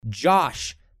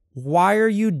Josh, why are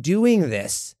you doing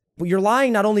this? Well, you're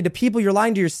lying not only to people, you're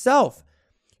lying to yourself.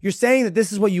 You're saying that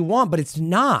this is what you want, but it's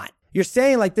not. You're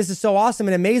saying like this is so awesome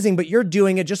and amazing, but you're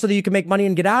doing it just so that you can make money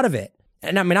and get out of it.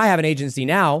 And I mean, I have an agency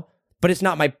now, but it's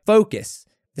not my focus.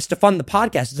 It's to fund the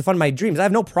podcast. It's to fund my dreams. I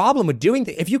have no problem with doing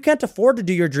things. If you can't afford to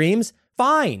do your dreams,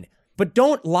 fine. But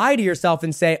don't lie to yourself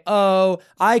and say, oh,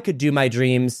 I could do my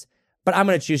dreams, but I'm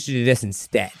going to choose to do this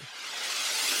instead.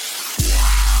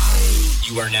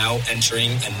 You are now entering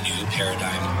a new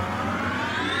paradigm.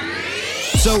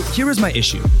 So here is my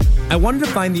issue. I wanted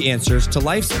to find the answers to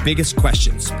life's biggest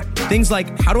questions. Things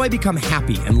like, how do I become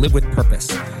happy and live with purpose?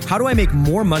 How do I make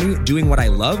more money doing what I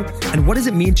love? And what does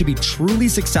it mean to be truly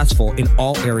successful in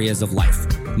all areas of life?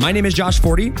 My name is Josh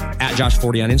Forti, at Josh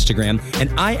Forti on Instagram,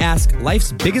 and I ask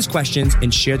life's biggest questions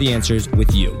and share the answers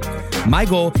with you. My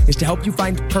goal is to help you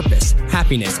find purpose,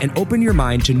 happiness, and open your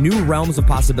mind to new realms of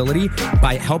possibility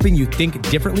by helping you think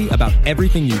differently about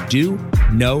everything you do,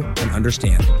 know, and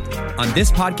understand. On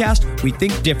this podcast, we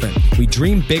think different, we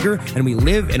dream bigger, and we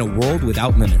live in a world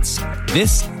without limits.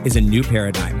 This is a new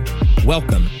paradigm.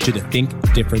 Welcome to the Think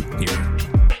Different Theory.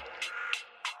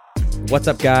 What's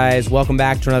up, guys? Welcome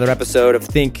back to another episode of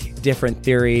Think Different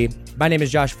Theory. My name is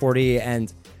Josh Forti,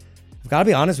 and I've got to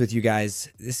be honest with you guys.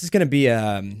 This is going to be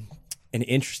an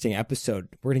interesting episode.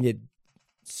 We're going to get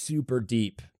super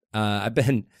deep. I've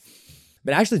been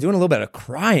actually doing a little bit of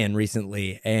crying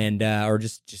recently, and or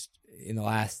just in the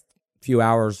last few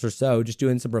hours or so, just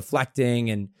doing some reflecting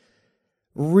and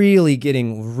really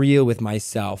getting real with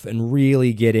myself and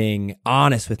really getting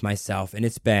honest with myself. And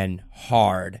it's been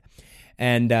hard.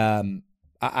 And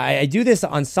I do this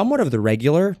on somewhat of the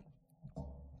regular.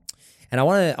 And I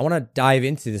want to dive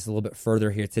into this a little bit further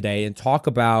here today and talk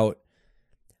about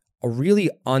a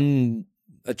really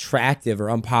unattractive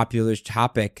or unpopular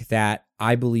topic that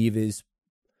I believe is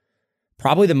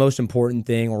probably the most important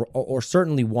thing, or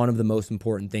certainly one of the most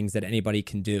important things that anybody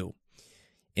can do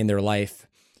in their life.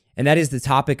 And that is the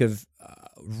topic of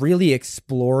really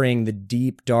exploring the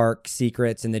deep, dark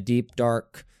secrets and the deep,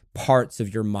 dark parts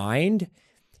of your mind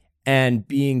and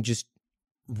being just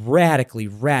radically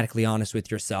honest with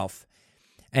yourself.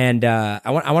 And I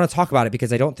want to talk about it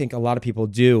because I don't think a lot of people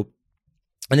do.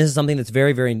 And this is something that's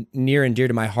very, very near and dear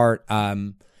to my heart,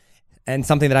 and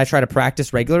something that I try to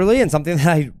practice regularly, and something that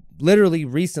I literally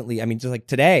recently, just like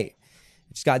today,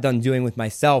 just got done doing with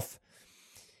myself,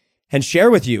 and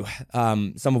share with you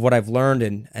some of what I've learned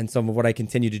and some of what I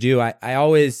continue to do. I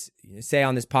always say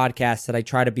on this podcast that I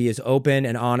try to be as open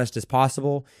and honest as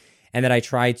possible, and that I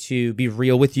try to be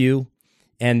real with you,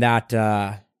 and that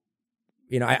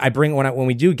I bring when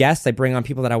we do guests, I bring on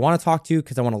people that I want to talk to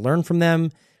because I want to learn from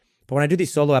them. But when I do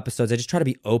these solo episodes, I just try to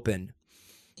be open,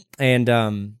 and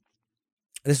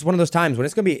this is one of those times when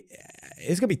it's gonna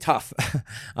be tough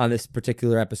on this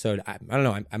particular episode. I don't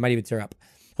know. I might even tear up.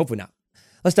 Hopefully not.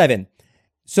 Let's dive in.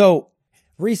 So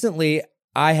recently,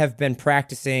 I have been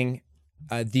practicing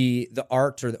the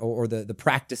art or the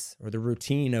practice or the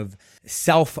routine of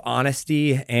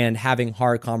self-honesty and having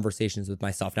hard conversations with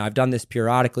myself. Now, I've done this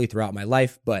periodically throughout my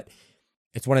life, but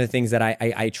it's one of the things that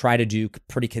I try to do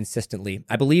pretty consistently.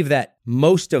 I believe that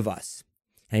most of us,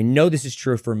 and I know this is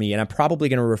true for me, and I'm probably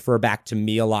going to refer back to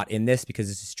me a lot in this because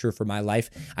this is true for my life.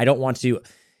 I don't want to,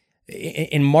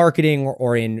 in marketing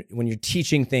or in when you're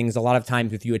teaching things, a lot of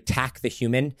times if you attack the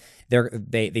human,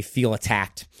 they feel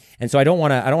attacked. And so I don't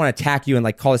want to attack you and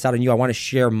like call this out on you. I want to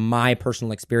share my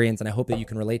personal experience, and I hope that you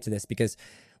can relate to this because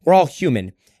we're all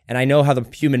human. And I know how the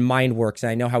human mind works, and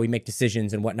I know how we make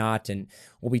decisions and whatnot, and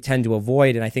what we tend to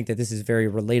avoid. And I think that this is very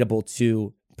relatable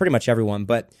to pretty much everyone.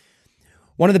 But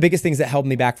one of the biggest things that held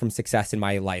me back from success in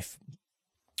my life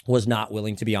was not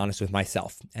willing to be honest with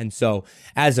myself. And so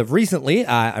as of recently,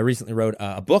 I recently wrote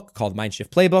a book called Mind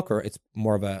Shift Playbook, or it's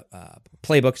more of a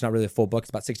playbook. It's not really a full book. It's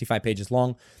about 65 pages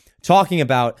long, talking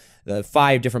about the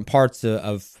 5 different parts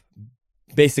of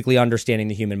basically understanding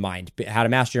the human mind, how to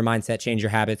master your mindset, change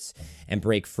your habits, and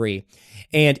break free.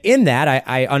 And in that,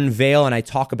 I unveil and I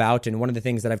talk about, and one of the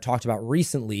things that I've talked about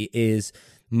recently is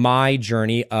my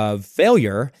journey of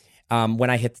failure when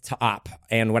I hit the top,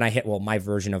 and when I hit, my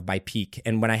version of my peak,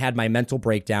 and when I had my mental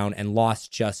breakdown and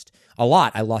lost just a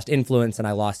lot. I lost influence, and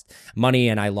I lost money,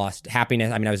 and I lost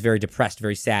happiness. I was very depressed,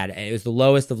 very sad. It was the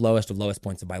lowest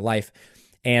points of my life.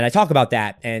 And I talk about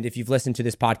that. And if you've listened to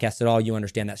this podcast at all, you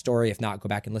understand that story. If not, go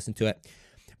back and listen to it.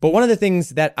 But one of the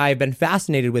things that I've been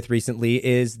fascinated with recently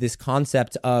is this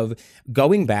concept of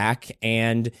going back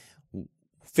and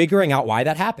figuring out why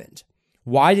that happened.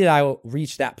 Why did I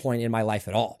reach that point in my life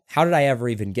at all? How did I ever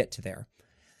even get to there?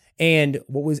 And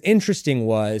what was interesting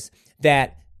was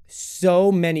that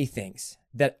so many things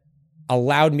that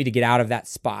allowed me to get out of that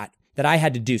spot that I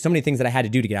had to do, so many things that I had to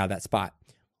do to get out of that spot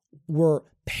were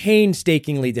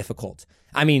painstakingly difficult.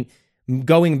 I mean,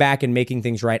 going back and making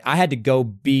things right, I had to go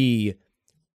be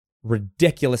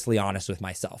ridiculously honest with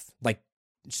myself, like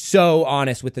so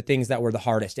honest with the things that were the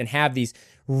hardest, and have these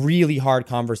really hard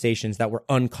conversations that were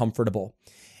uncomfortable.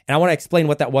 And I want to explain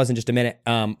what that was in just a minute,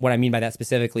 what I mean by that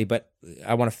specifically, but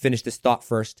I want to finish this thought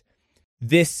first.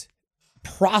 This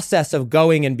process of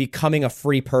going and becoming a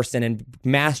free person and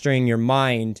mastering your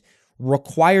mind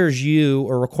required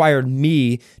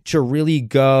me to really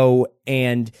go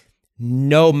and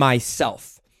know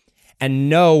myself and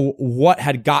know what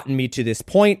had gotten me to this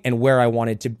point and where I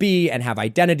wanted to be, and have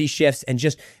identity shifts and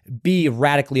just be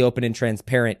radically open and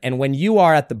transparent. And when you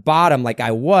are at the bottom like I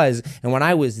was, and when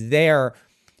I was there,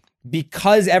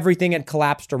 because everything had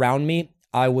collapsed around me,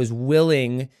 I was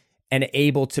willing and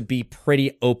able to be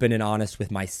pretty open and honest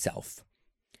with myself.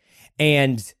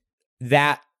 And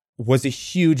that was a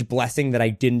huge blessing that I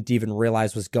didn't even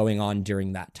realize was going on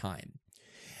during that time.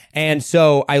 And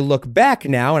so I look back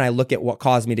now and I look at what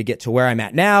caused me to get to where I'm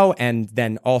at now. And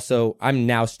then also I'm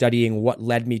now studying what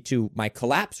led me to my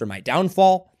collapse or my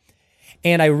downfall.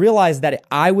 And I realized that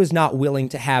I was not willing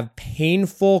to have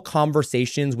painful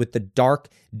conversations with the dark,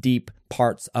 deep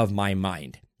parts of my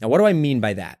mind. Now, what do I mean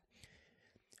by that?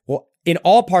 Well, in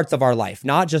all parts of our life,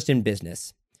 not just in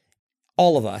business,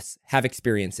 all of us have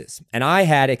experiences. And I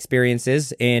had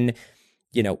experiences in,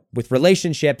 with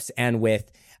relationships and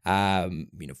with,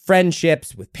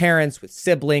 friendships, with parents, with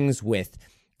siblings, with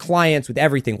clients, with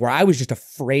everything, where I was just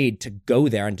afraid to go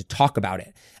there and to talk about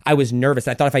it. I was nervous.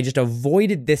 I thought if I just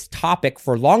avoided this topic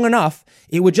for long enough,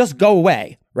 it would just go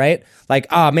away, right? Like,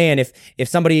 oh man, if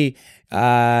somebody,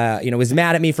 was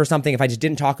mad at me for something, if I just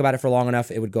didn't talk about it for long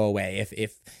enough, it would go away.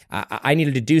 If I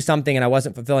needed to do something and I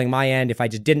wasn't fulfilling my end, if I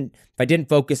didn't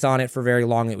focus on it for very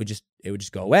long, it would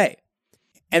just go away.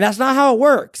 And that's not how it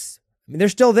works. I mean, they're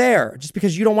still there. Just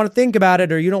because you don't want to think about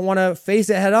it or you don't want to face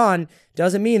it head on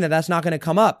doesn't mean that that's not going to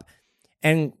come up.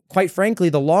 And quite frankly,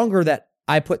 the longer that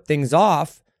I put things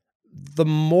off, the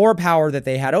more power that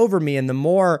they had over me and the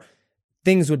more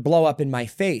things would blow up in my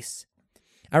face.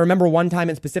 I remember one time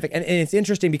in specific, and it's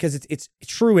interesting because it's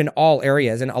true in all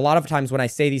areas. And a lot of times when I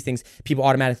say these things, people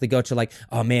automatically go to like,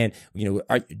 oh man, do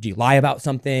you lie about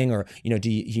something? Or, do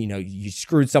you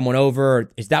screwed someone over?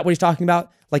 Or, is that what he's talking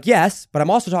about? Like, yes, but I'm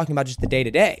also talking about just the day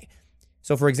to day.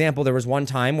 So for example, there was one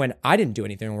time when I didn't do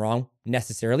anything wrong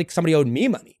necessarily. Somebody owed me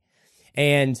money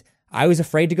and I was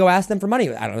afraid to go ask them for money.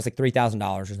 I don't know, it was like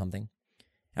 $3,000 or something.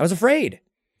 I was afraid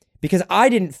because I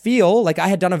didn't feel like I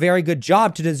had done a very good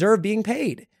job to deserve being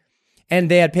paid. And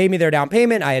they had paid me their down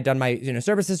payment. I had done my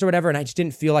services or whatever, and I just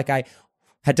didn't feel like I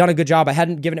had done a good job. I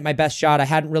hadn't given it my best shot. I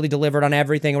hadn't really delivered on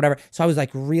everything or whatever. So I was like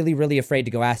really, really afraid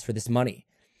to go ask for this money.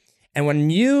 And when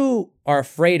you are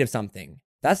afraid of something,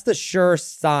 that's the sure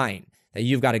sign that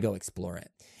you've got to go explore it.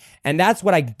 And that's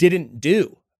what I didn't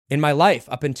do in my life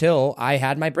up until I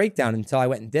had my breakdown, until I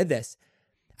went and did this.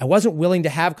 I wasn't willing to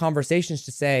have conversations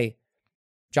to say,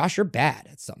 Josh, you're bad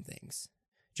at some things.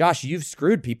 Josh, you've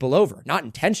screwed people over, not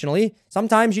intentionally.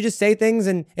 Sometimes you just say things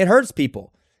and it hurts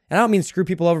people. And I don't mean screw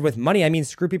people over with money. I mean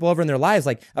screw people over in their lives,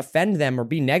 like offend them or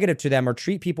be negative to them or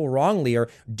treat people wrongly or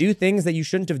do things that you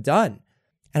shouldn't have done.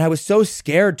 And I was so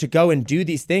scared to go and do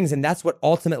these things. And that's what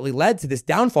ultimately led to this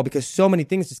downfall, because so many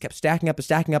things just kept stacking up and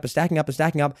stacking up and stacking up and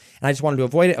stacking up. And I just wanted to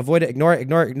avoid it, ignore it,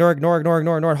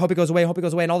 hope it goes away.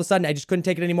 And all of a sudden I just couldn't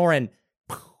take it anymore. And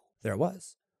there it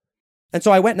was. And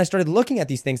so I went and I started looking at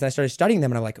these things and I started studying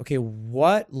them. And I'm like, okay,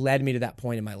 what led me to that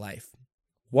point in my life?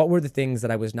 What were the things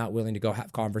that I was not willing to go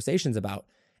have conversations about?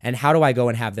 And how do I go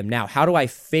and have them now? How do I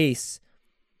face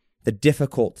the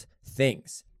difficult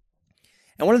things?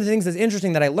 And one of the things that's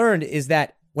interesting that I learned is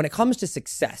that when it comes to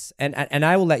success, and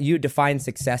I will let you define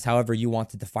success however you want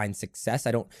to define success.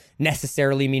 I don't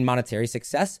necessarily mean monetary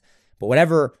success, but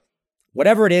whatever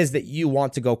it is that you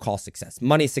want to go call success,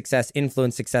 money success,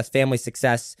 influence success, family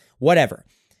success, whatever.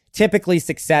 Typically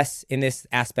success in this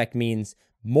aspect means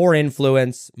more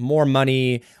influence, more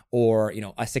money, or,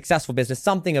 a successful business,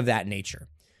 something of that nature.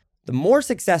 The more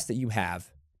success that you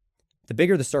have, the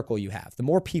bigger the circle you have, the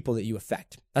more people that you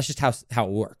affect. That's just how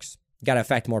it works. You got to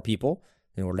affect more people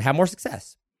in order to have more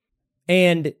success.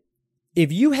 And if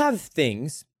you have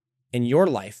things in your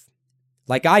life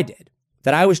like I did,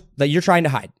 that you're trying to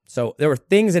hide. So there were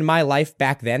things in my life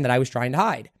back then that I was trying to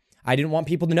hide. I didn't want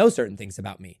people to know certain things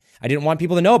about me. I didn't want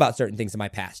people to know about certain things in my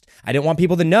past. I didn't want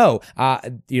people to know,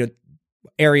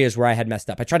 areas where I had messed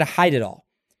up. I tried to hide it all.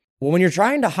 Well, when you're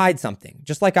trying to hide something,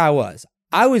 just like I was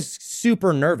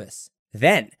super nervous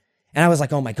then. And I was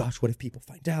like, oh my gosh, what if people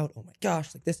find out? Oh my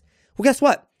gosh, like this. Well, guess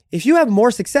what? If you have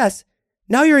more success,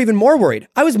 now you're even more worried.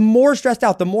 I was more stressed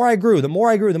out the more I grew,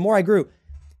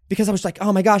 because I was like,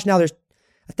 oh my gosh, now there's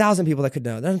 1,000 people that could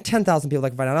know. There's 10,000 people that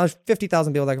can find out. Now there's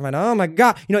 50,000 people that can find out. Oh my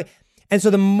God. And so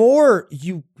the more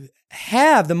you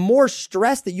have, the more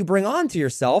stress that you bring onto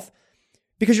yourself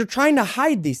because you're trying to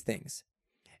hide these things.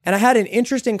 And I had an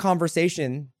interesting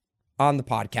conversation on the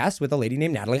podcast with a lady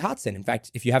named Natalie Hodson. In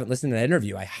fact, if you haven't listened to that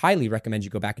interview, I highly recommend you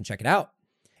go back and check it out.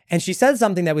 And she said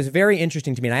something that was very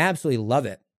interesting to me, and I absolutely love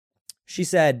it. She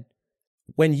said,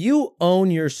 when you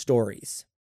own your stories,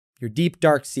 your deep,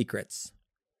 dark secrets,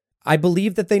 I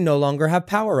believe that they no longer have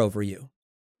power over you.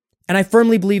 And I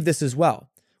firmly believe this as well.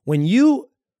 When you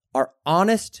are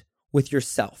honest with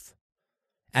yourself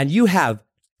and you have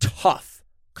tough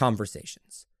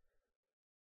conversations,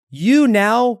 you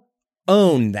now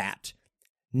own that.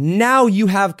 Now you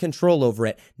have control over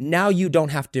it. Now you don't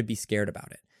have to be scared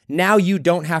about it. Now you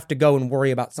don't have to go and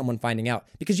worry about someone finding out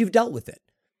because you've dealt with it.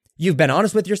 You've been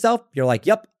honest with yourself. You're like,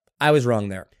 yep, I was wrong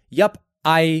there. Yep,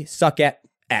 I suck at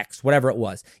X, whatever it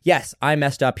was. Yes, I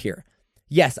messed up here.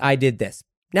 Yes, I did this.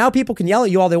 Now people can yell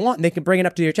at you all they want and they can bring it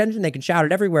up to your attention. They can shout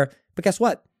it everywhere. But guess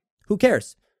what? Who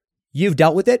cares? You've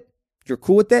dealt with it. You're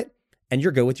cool with it. And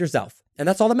you're good with yourself. And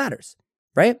that's all that matters,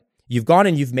 right? You've gone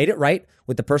and you've made it right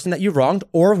with the person that you wronged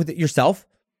or with yourself.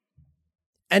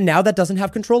 And now that doesn't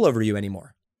have control over you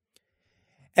anymore.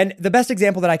 And the best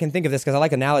example that I can think of this, because I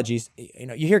like analogies,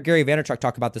 you hear Gary Vaynerchuk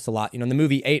talk about this a lot. In the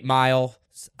movie 8 Mile,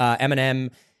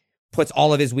 Eminem puts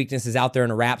all of his weaknesses out there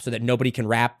in a rap so that nobody can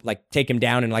take him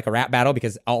down in like a rap battle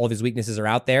because all of his weaknesses are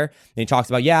out there. And he talks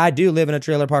about, yeah, I do live in a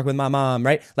trailer park with my mom,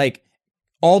 right? Like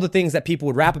all the things that people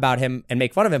would rap about him and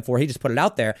make fun of him for, he just put it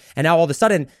out there. And now all of a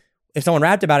sudden, if someone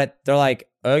rapped about it, they're like,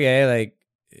 okay, like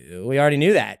we already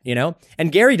knew that,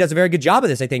 And Gary does a very good job of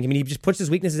this, I think. I mean, he just puts his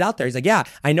weaknesses out there. He's like, yeah,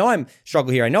 I know I'm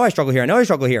struggle here. I know I struggle here. I know I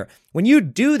struggle here. When you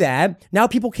do that, now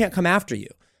people can't come after you.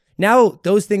 Now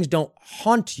those things don't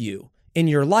haunt you in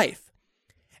your life.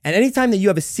 And anytime that you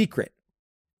have a secret,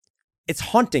 it's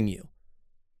haunting you.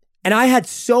 And I had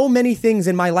so many things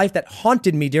in my life that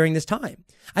haunted me during this time.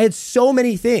 I had so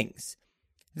many things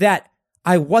that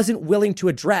I wasn't willing to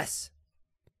address.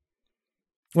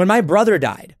 When my brother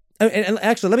died, and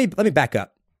actually, let me back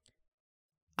up.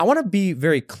 I want to be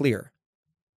very clear.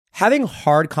 Having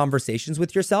hard conversations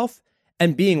with yourself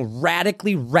and being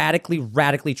radically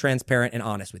transparent and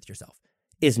honest with yourself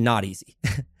is not easy.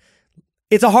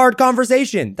 It's a hard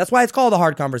conversation. That's why it's called a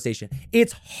hard conversation.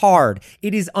 It's hard.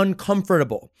 It is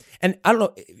uncomfortable. And I don't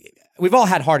know, we've all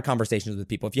had hard conversations with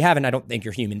people. If you haven't, I don't think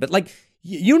you're human. But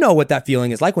you know what that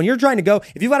feeling is like when you're trying to go,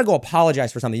 if you've got to go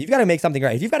apologize for something, you've got to make something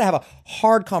right. If you've got to have a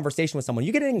hard conversation with someone,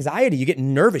 you get anxiety, you get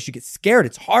nervous, you get scared.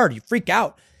 It's hard. You freak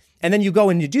out. And then you go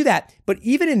and you do that. But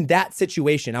even in that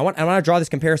situation, I want to draw this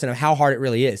comparison of how hard it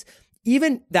really is.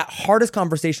 Even that hardest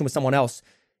conversation with someone else,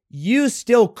 you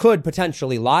still could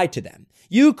potentially lie to them.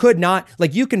 You could not,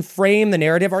 you can frame the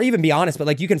narrative or even be honest,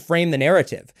 but you can frame the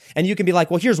narrative and you can be like,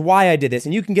 well, here's why I did this.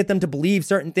 And you can get them to believe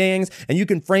certain things and you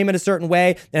can frame it a certain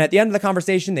way. And at the end of the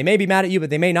conversation, they may be mad at you,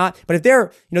 but they may not. But if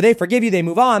they're, they forgive you, they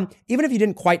move on. Even if you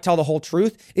didn't quite tell the whole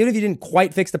truth, even if you didn't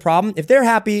quite fix the problem, if they're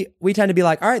happy, we tend to be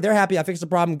like, all right, they're happy. I fixed the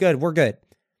problem. Good. We're good.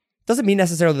 Doesn't mean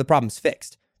necessarily the problem's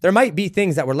fixed. There might be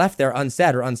things that were left there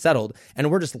unsaid or unsettled, and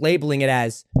we're just labeling it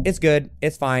as it's good,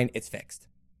 it's fine, it's fixed.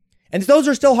 And those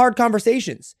are still hard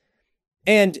conversations.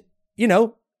 And,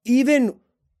 even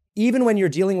when you're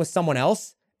dealing with someone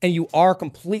else and you are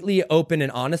completely open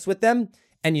and honest with them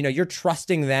and, you're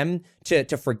trusting them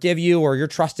to forgive you or you're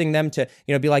trusting them to,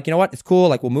 be like, you know what, it's cool.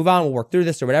 We'll move on. We'll work through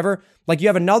this or whatever. You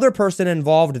have another person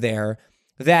involved there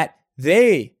that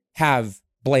they have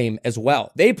blame as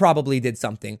well. They probably did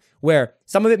something where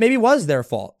some of it maybe was their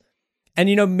fault. And,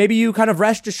 maybe you kind of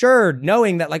rest assured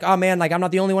knowing that oh man, I'm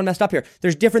not the only one messed up here.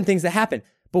 There's different things that happen.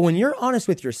 But when you're honest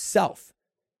with yourself,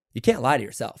 you can't lie to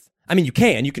yourself. I mean, you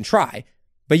can try,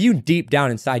 but you deep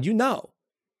down inside,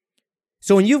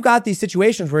 So when you've got these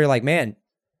situations where you're like, man,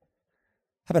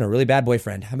 I've been a really bad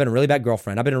boyfriend. I've been a really bad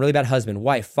girlfriend. I've been a really bad husband,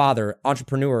 wife, father,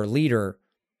 entrepreneur, leader,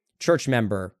 church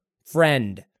member,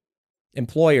 friend,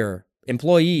 employer,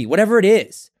 employee, whatever it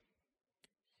is.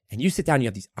 And you sit down and you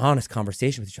have these honest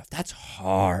conversations with yourself. That's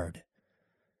hard.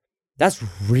 That's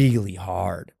really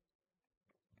hard.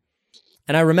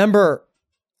 And I remember,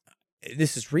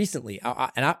 this is recently,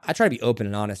 I try to be open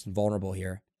and honest and vulnerable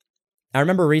here. I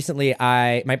remember recently,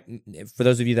 for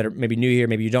those of you that are maybe new here,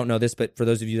 maybe you don't know this, but for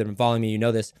those of you that have been following me, you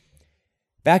know this.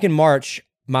 Back in March,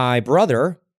 my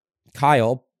brother,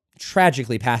 Kyle,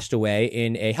 tragically passed away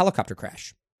in a helicopter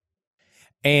crash.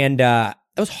 And that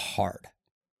was hard.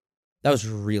 That was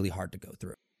really hard to go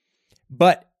through.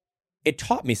 But it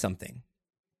taught me something.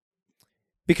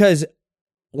 Because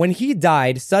when he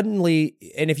died, suddenly,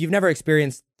 and if you've never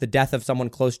experienced the death of someone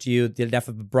close to you, the death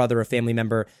of a brother, a family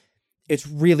member, it's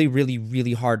really, really,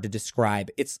 really hard to describe.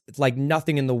 It's like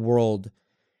nothing in the world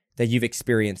that you've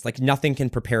experienced. Like nothing can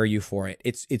prepare you for it.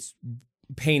 It's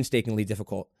painstakingly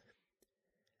difficult.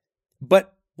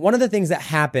 But one of the things that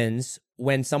happens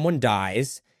when someone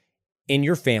dies in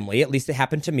your family, at least it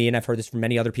happened to me, and I've heard this from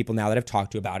many other people now that I've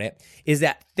talked to about it, is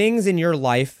that things in your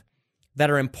life that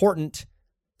are important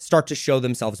start to show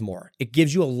themselves more. It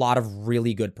gives you a lot of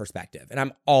really good perspective, and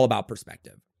I'm all about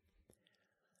perspective.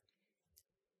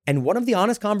 And one of the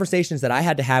honest conversations that I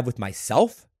had to have with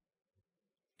myself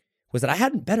was that I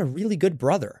hadn't been a really good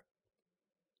brother.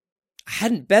 I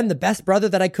hadn't been the best brother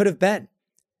that I could have been,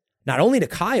 not only to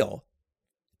Kyle,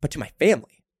 but to my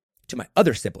family, to my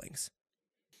other siblings.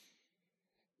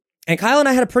 And Kyle and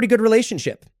I had a pretty good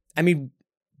relationship. I mean,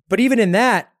 but even in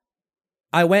that,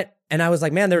 I went and I was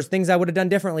like, man, there's things I would have done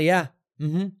differently. Yeah.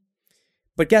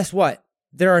 But guess what?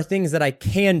 There are things that I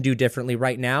can do differently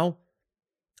right now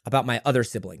about my other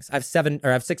siblings. I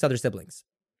have 6 other siblings.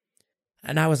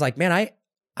 And I was like, man,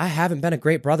 I haven't been a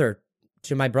great brother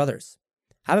to my brothers.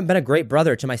 I haven't been a great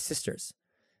brother to my sisters.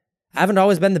 I haven't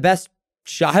always been the best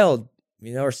child,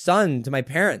 or son to my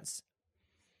parents.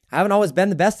 I haven't always been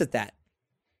the best at that.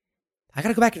 I got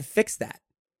to go back and fix that.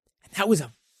 And that was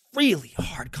a really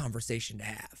hard conversation to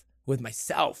have with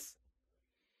myself.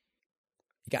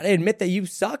 You got to admit that you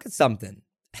suck at something.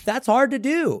 That's hard to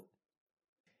do.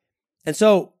 And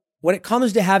so when it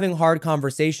comes to having hard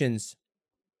conversations,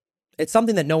 it's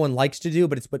something that no one likes to do,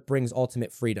 but it's what brings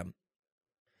ultimate freedom.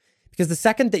 Because the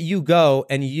second that you go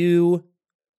and you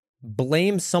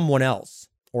blame someone else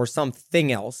or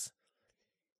something else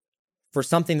for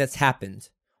something that's happened,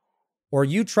 or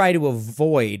you try to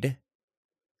avoid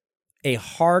a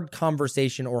hard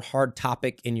conversation or hard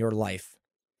topic in your life,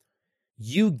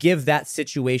 you give that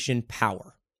situation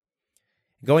power.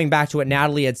 Going back to what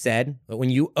Natalie had said, but when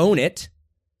you own it,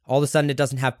 all of a sudden it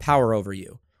doesn't have power over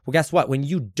you. Well, guess what? When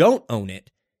you don't own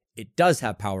it, it does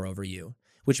have power over you,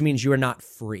 which means you are not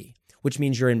free, which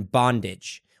means you're in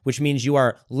bondage, which means you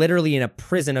are literally in a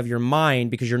prison of your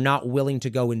mind because you're not willing to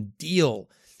go and deal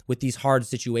with these hard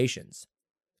situations.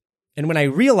 And when I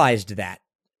realized that,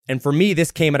 and for me,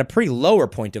 this came at a pretty lower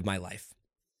point of my life,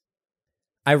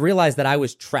 I realized that I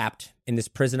was trapped in this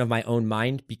prison of my own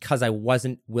mind because I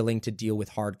wasn't willing to deal with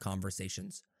hard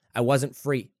conversations. I wasn't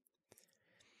free.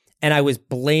 And I was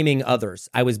blaming others.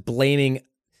 I was blaming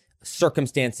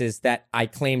circumstances that I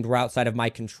claimed were outside of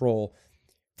my control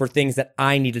for things that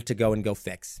I needed to go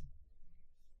fix.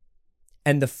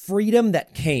 And the freedom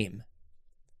that came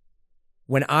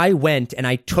when I went and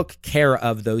I took care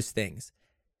of those things,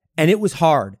 and it was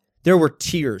hard. There were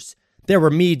tears. There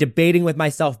were me debating with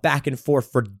myself back and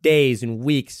forth for days and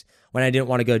weeks when I didn't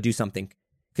want to go do something.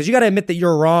 Because you got to admit that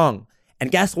you're wrong. And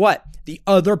guess what? The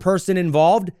other person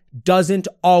involved doesn't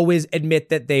always admit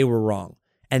that they were wrong.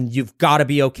 And you've got to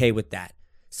be okay with that.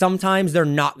 Sometimes they're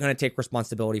not going to take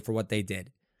responsibility for what they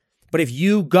did. But if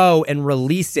you go and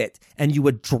release it and you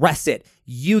address it,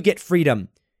 you get freedom.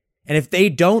 And if they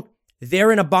don't,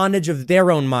 they're in a bondage of their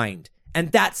own mind.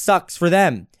 And that sucks for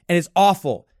them. And it's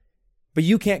awful. But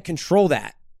you can't control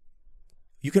that.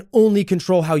 You can only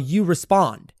control how you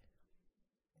respond.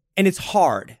 And it's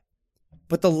hard.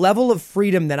 But the level of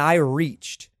freedom that I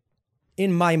reached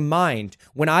in my mind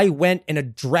when I went and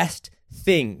addressed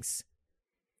things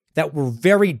that were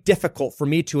very difficult for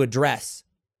me to address,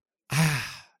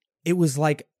 it was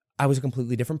like I was a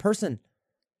completely different person.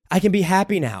 I can be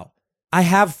happy now. I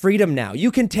have freedom now.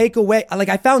 You can take away,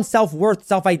 I found self-worth,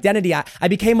 self-identity. I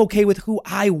became okay with who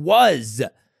I was.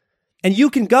 And you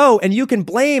can go and you can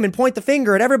blame and point the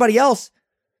finger at everybody else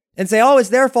and say, oh, it's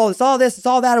their fault. It's all this, it's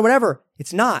all that, or whatever.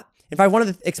 It's not. In fact, one of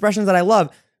the expressions that I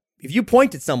love, if you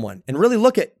point at someone and really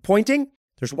look at pointing,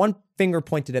 there's one finger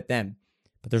pointed at them,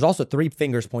 but there's also 3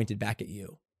 fingers pointed back at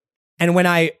you. And when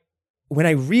I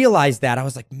realized that, I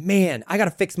was like, man, I got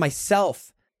to fix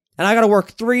myself. And I got to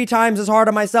work 3 times as hard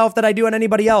on myself that I do on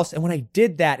anybody else. And when I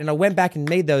did that and I went back and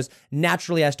made those,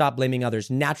 naturally I stopped blaming others.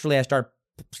 Naturally I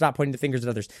stopped pointing the fingers at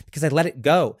others because I let it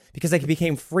go, because I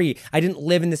became free. I didn't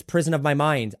live in this prison of my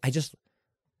mind. I just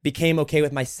became okay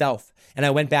with myself. And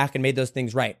I went back and made those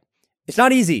things right. It's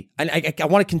not easy. And I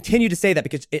want to continue to say that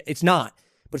because it's not,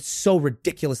 but it's so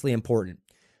ridiculously important.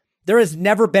 There has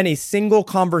never been a single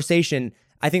conversation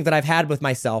I think that I've had with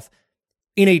myself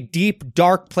in a deep,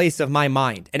 dark place of my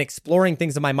mind and exploring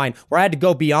things in my mind where I had to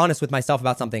go be honest with myself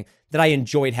about something that I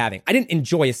enjoyed having. I didn't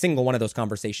enjoy a single one of those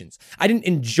conversations. I didn't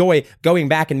enjoy going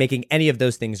back and making any of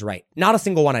those things right. Not a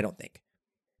single one, I don't think.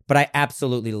 But I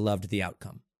absolutely loved the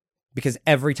outcome. because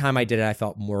every time I did it, I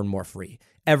felt more and more free.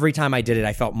 Every time I did it,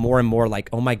 I felt more and more like,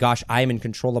 oh my gosh, I am in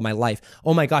control of my life.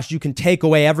 Oh my gosh, you can take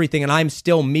away everything and I'm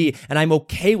still me. And I'm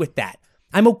okay with that.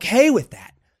 I'm okay with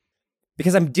that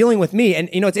because I'm dealing with me. And,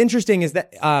 what's interesting is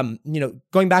that,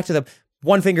 going back to the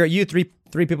one finger at you, three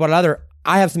people at another,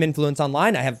 I have some influence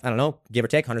online. I have, I don't know, give or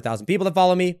take 100,000 people that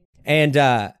follow me. And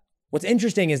what's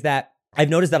interesting is that I've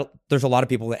noticed that there's a lot of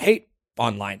people that hate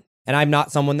online. And I'm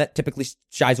not someone that typically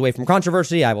shies away from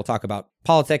controversy. I will talk about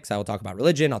politics. I will talk about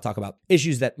religion. I'll talk about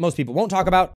issues that most people won't talk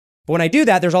about. But when I do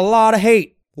that, there's a lot of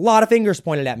hate, a lot of fingers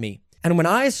pointed at me. And when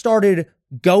I started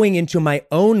going into my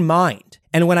own mind,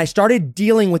 and when I started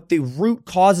dealing with the root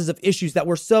causes of issues that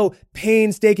were so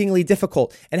painstakingly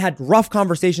difficult and had rough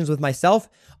conversations with myself,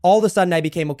 all of a sudden I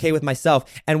became okay with myself.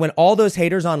 And when all those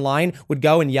haters online would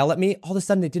go and yell at me, all of a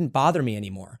sudden it didn't bother me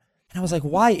anymore. And I was like,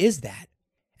 why is that?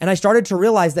 And I started to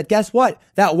realize that guess what?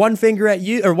 That one finger at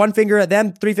you or one finger at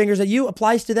them, three fingers at you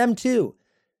applies to them too.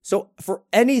 So for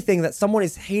anything that someone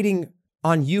is hating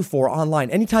on you for online,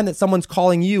 anytime that someone's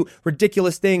calling you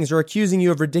ridiculous things or accusing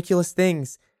you of ridiculous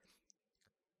things,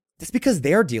 it's because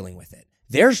they're dealing with it.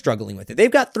 They're struggling with it. They've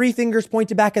got three fingers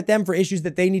pointed back at them for issues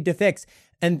that they need to fix,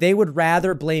 and they would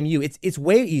rather blame you. It's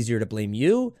way easier to blame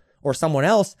you or someone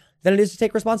else than it is to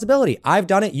take responsibility. I've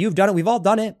done it. You've done it. We've all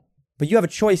done it. But you have a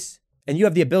choice. And you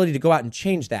have the ability to go out and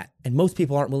change that. And most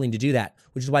people aren't willing to do that,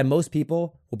 which is why most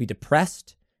people will be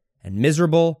depressed and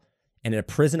miserable and in a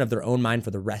prison of their own mind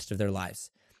for the rest of their lives.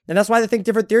 And that's why I think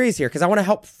different theories here, because I want to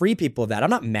help free people of that.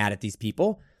 I'm not mad at these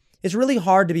people. It's really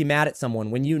hard to be mad at someone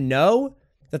when you know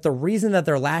that the reason that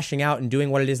they're lashing out and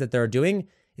doing what it is that they're doing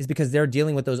is because they're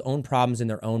dealing with those own problems in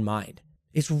their own mind.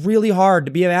 It's really hard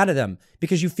to be mad at them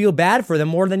because you feel bad for them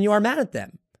more than you are mad at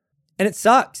them. And it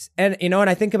sucks. And, and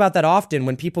I think about that often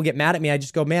when people get mad at me, I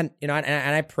just go, man, and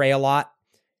I pray a lot.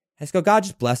 I just go, God,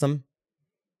 just bless them.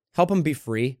 Help them be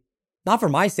free. Not for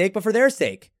my sake, but for their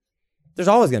sake. There's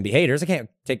always going to be haters. I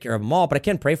can't take care of them all, but I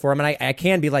can pray for them. And I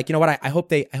can be like, you know what? I hope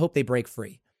they break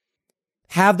free.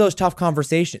 Have those tough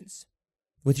conversations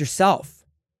with yourself.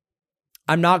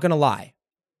 I'm not going to lie.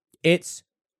 It's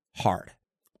hard.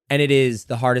 And it is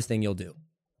the hardest thing you'll do.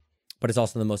 But it's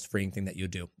also the most freeing thing that you'll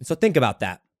do. And so think about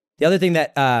that. The other thing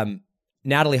that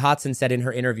Natalie Hodson said in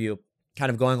her interview,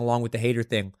 kind of going along with the hater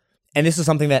thing, and this is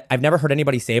something that I've never heard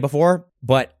anybody say before,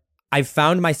 but I've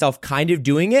found myself kind of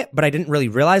doing it, but I didn't really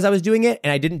realize I was doing it,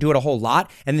 and I didn't do it a whole lot.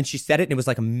 And then she said it, and it was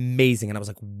like amazing. And I was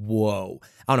like, whoa.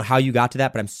 I don't know how you got to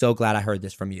that, but I'm so glad I heard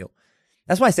this from you.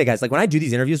 That's why I say, guys, like when I do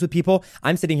these interviews with people,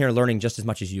 I'm sitting here learning just as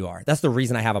much as you are. That's the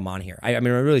reason I have them on here. I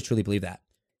mean, I really, truly believe that.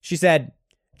 She said,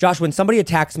 Josh, when somebody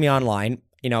attacks me online,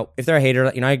 if they're a hater,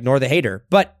 I ignore the hater.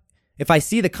 But if I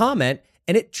see the comment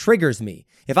and it triggers me,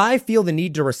 if I feel the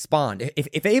need to respond, if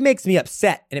it makes me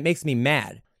upset and it makes me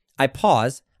mad, I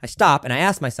pause, I stop, and I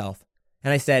ask myself,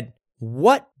 and I said,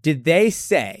 what did they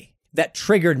say that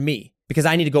triggered me? Because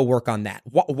I need to go work on that.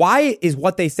 Why is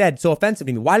what they said so offensive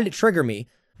to me? Why did it trigger me?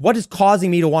 What is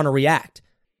causing me to want to react?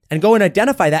 And go and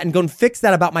identify that and go and fix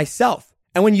that about myself.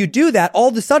 And when you do that, all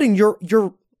of a sudden,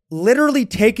 you're literally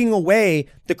taking away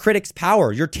the critic's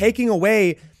power. You're taking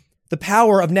away the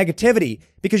power of negativity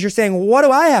because you're saying, what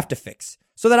do I have to fix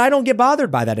so that I don't get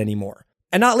bothered by that anymore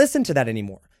and not listen to that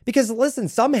anymore? Because listen,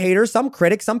 some haters, some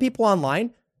critics, some people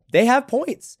online, they have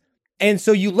points. And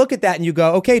so you look at that and you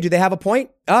go, okay, do they have a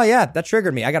point? Oh yeah, that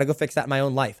triggered me. I got to go fix that in my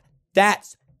own life.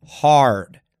 That's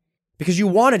hard because you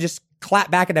want to just clap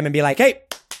back at them and be like, hey,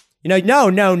 no.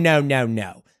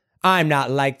 I'm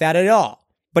not like that at all.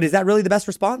 But is that really the best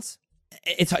response?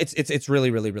 It's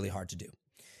really, really, really hard to do.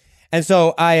 And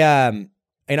so I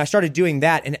started doing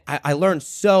that, and I learned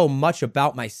so much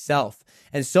about myself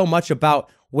and so much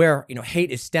about where,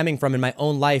 hate is stemming from in my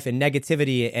own life and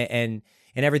negativity and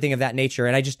everything of that nature.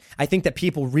 And I think that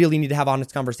people really need to have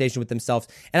honest conversation with themselves.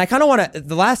 And I kind of want to,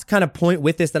 the last kind of point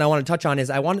with this that I want to touch on is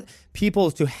I want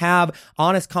people to have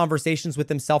honest conversations with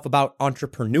themselves about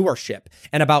entrepreneurship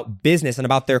and about business and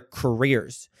about their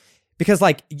careers. Because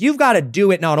you've got to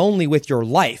do it not only with your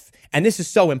life, and this is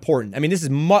so important. I mean, this is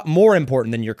more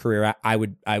important than your career, I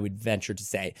would venture to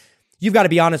say. You've got to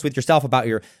be honest with yourself about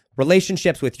your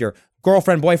relationships with your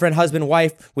girlfriend, boyfriend, husband,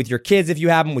 wife, with your kids if you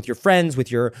have them, with your friends,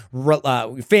 with your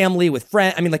family, with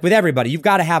friends. I mean, with everybody. You've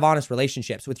got to have honest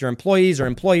relationships with your employees or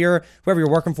employer, whoever you're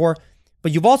working for.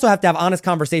 But you've also have to have honest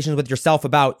conversations with yourself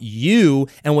about you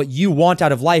and what you want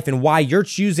out of life and why you're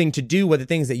choosing to do the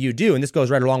things that you do. And this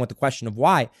goes right along with the question of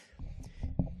why.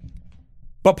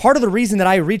 But part of the reason that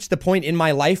I reached the point in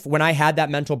my life when I had that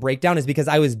mental breakdown is because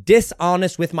I was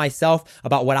dishonest with myself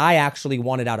about what I actually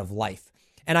wanted out of life.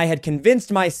 And I had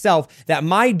convinced myself that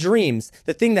my dreams,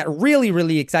 the thing that really,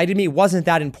 really excited me, wasn't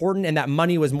that important, and that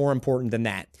money was more important than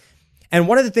that. And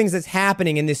one of the things that's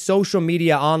happening in this social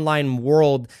media online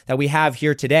world that we have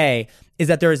here today is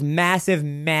that there is massive,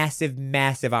 massive,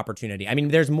 massive opportunity. I mean,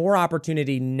 there's more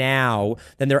opportunity now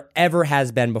than there ever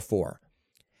has been before.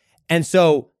 And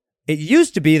so it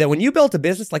used to be that when you built a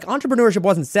business, like, entrepreneurship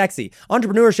wasn't sexy.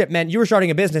 Entrepreneurship meant you were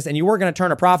starting a business and you weren't going to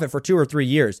turn a profit for 2 or 3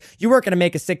 years. You weren't going to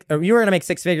make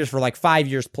six figures for like 5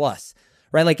 years plus,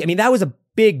 right? Like, I mean, that was a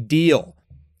big deal.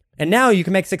 And now you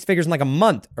can make 6 figures in like a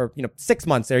month or, 6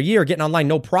 months or a year getting online,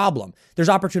 no problem. There's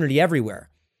opportunity everywhere.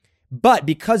 But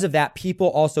because of that, people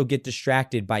also get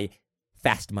distracted by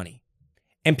fast money.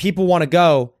 And people want to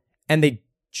go and they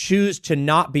choose to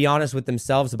not be honest with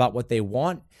themselves about what they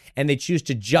want. And they choose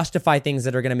to justify things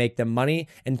that are going to make them money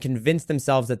and convince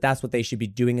themselves that that's what they should be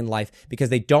doing in life, because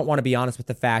they don't want to be honest with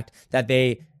the fact that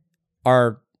they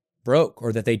are broke,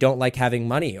 or that they don't like having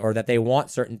money, or that they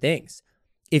want certain things.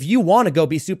 If you want to go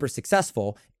be super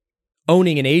successful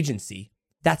owning an agency,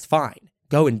 that's fine.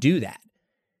 Go and do that.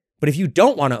 But if you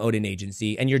don't want to own an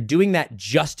agency and you're doing that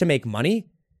just to make money,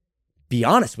 be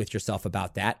honest with yourself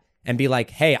about that and be like,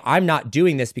 hey, I'm not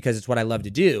doing this because it's what I love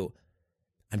to do.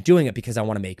 I'm doing it because I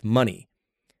want to make money.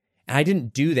 And I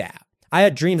didn't do that. I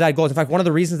had dreams, I had goals. In fact, one of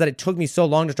the reasons that it took me so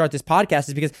long to start this podcast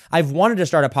is because I've wanted to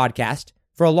start a podcast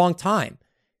for a long time,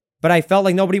 but I felt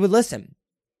like nobody would listen.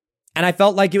 And I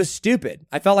felt like it was stupid.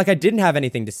 I felt like I didn't have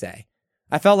anything to say.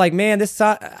 I felt like, man,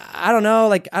 I don't know.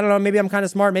 Like, I don't know. Maybe I'm kind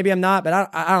of smart. Maybe I'm not, but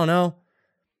I don't know.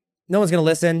 No one's going to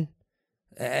listen.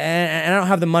 And I don't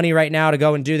have the money right now to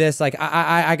go and do this. Like,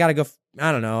 I got to go.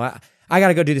 I don't know. I got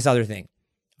to go do this other thing.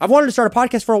 I've wanted to start a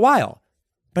podcast for a while,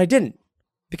 but I didn't,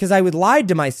 because I lied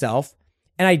to myself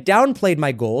and I downplayed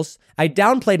my goals. I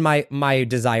downplayed my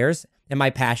desires and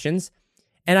my passions.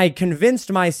 And I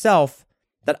convinced myself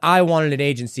that I wanted an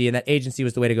agency and that agency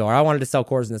was the way to go. Or I wanted to sell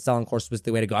courses and that selling courses was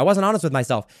the way to go. I wasn't honest with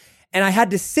myself. And I had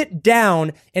to sit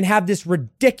down and have this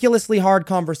ridiculously hard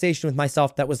conversation with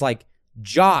myself that was like,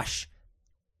 Josh,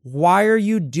 why are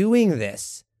you doing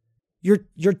this?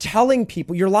 You're telling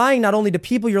people, you're lying not only to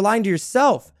people, you're lying to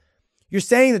yourself. You're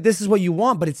saying that this is what you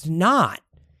want, but it's not.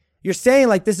 You're saying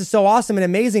like, this is so awesome and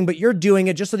amazing, but you're doing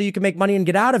it just so that you can make money and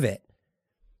get out of it.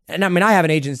 And I mean, I have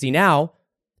an agency now,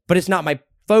 but it's not my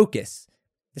focus.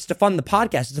 It's to fund the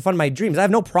podcast. It's to fund my dreams. I have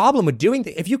no problem with doing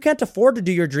things. If you can't afford to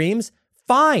do your dreams,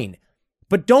 fine.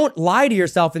 But don't lie to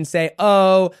yourself and say,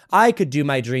 oh, I could do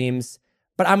my dreams,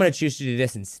 but I'm going to choose to do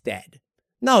this instead.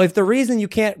 No, if the reason you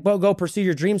can't go pursue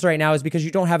your dreams right now is because you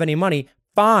don't have any money,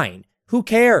 fine. Who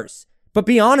cares? But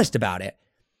be honest about it.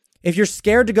 If you're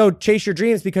scared to go chase your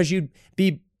dreams because you'd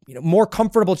be more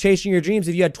comfortable chasing your dreams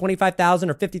if you had $25,000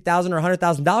 or $50,000 or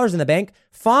 $100,000 in the bank,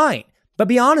 fine. But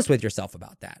be honest with yourself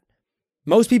about that.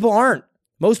 Most people aren't.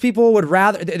 Most people would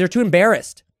rather, they're too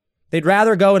embarrassed. They'd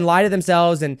rather go and lie to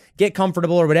themselves and get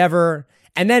comfortable or whatever.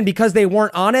 And then because they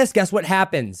weren't honest, guess what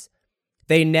happens?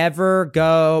 They never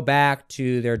go back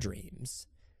to their dreams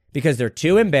because they're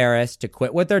too embarrassed to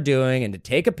quit what they're doing and to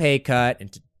take a pay cut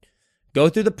and to go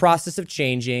through the process of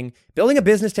changing. Building a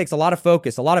business takes a lot of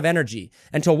focus, a lot of energy.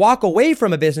 And to walk away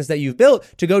from a business that you've built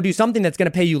to go do something that's going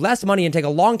to pay you less money and take a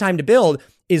long time to build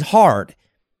is hard.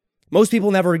 Most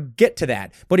people never get to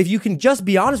that. But if you can just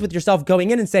be honest with yourself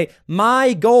going in and say,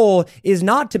 my goal is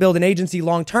not to build an agency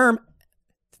long term,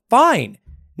 fine.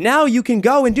 Now you can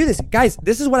go and do this. Guys,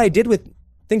 this is what I did with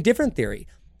Think Different Theory.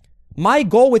 My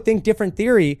goal with Think Different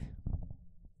Theory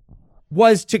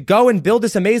was to go and build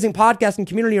this amazing podcast and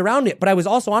community around it. But I was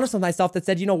also honest with myself that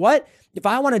said, you know what? If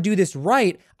I want to do this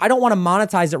right, I don't want to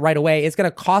monetize it right away. It's going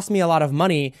to cost me a lot of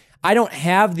money. I don't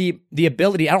have the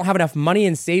ability. I don't have enough money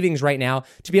in savings right now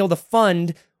to be able to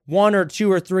fund 1 or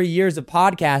 2 or 3 years of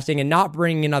podcasting and not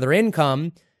bringing in other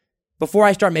income before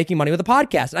I start making money with a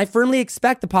podcast. And I firmly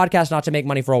expect the podcast not to make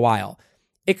money for a while.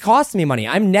 It costs me money.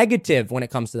 I'm negative when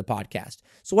it comes to the podcast.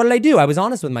 So what did I do? I was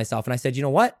honest with myself and I said, you know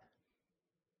what?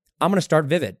 I'm going to start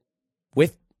Vivid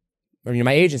with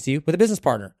my agency with a business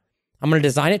partner. I'm going to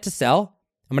design it to sell.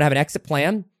 I'm going to have an exit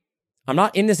plan. I'm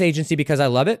not in this agency because I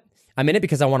love it. I'm in it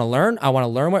because I want to learn. I want to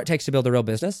learn what it takes to build a real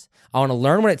business. I want to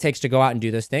learn what it takes to go out and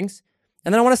do those things.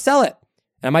 And then I want to sell it.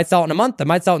 And I might sell it in a month. I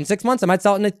might sell it in 6 months. I might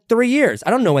sell it in 3 years. I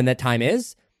don't know when that time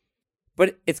is,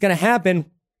 but it's going to happen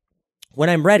when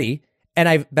I'm ready. And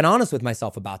I've been honest with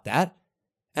myself about that.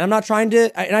 And I'm not trying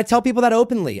to, and I tell people that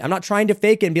openly. I'm not trying to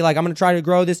fake it and be like, I'm going to try to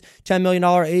grow this $10 million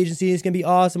agency. It's going to be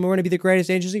awesome. We're going to be the greatest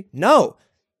agency. No.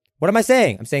 What am I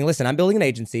saying? I'm saying, listen, I'm building an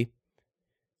agency.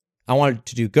 I want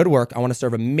to do good work. I want to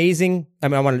serve I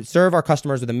want to serve our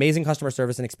customers with amazing customer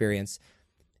service and experience.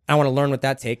 I want to learn what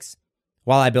that takes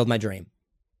while I build my dream.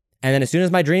 And then as soon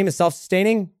as my dream is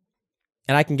self-sustaining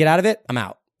and I can get out of it, I'm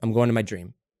out. I'm going to my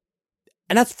dream.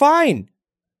 And that's fine.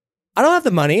 I don't have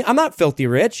the money. I'm not filthy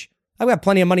rich. I've got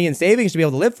plenty of money in savings to be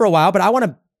able to live for a while, but I want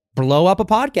to blow up a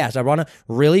podcast. I want to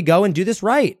really go and do this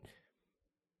right.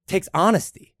 It takes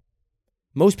honesty.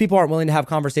 Most people aren't willing to have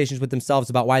conversations with themselves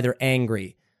about why they're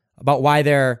angry, about why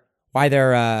they're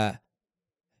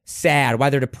sad, why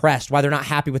they're depressed, why they're not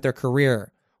happy with their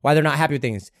career, why they're not happy with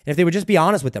things. And if they would just be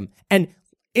honest with them. And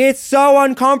it's so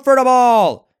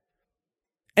uncomfortable.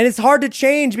 And it's hard to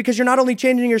change because you're not only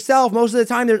changing yourself, most of the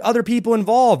time there's other people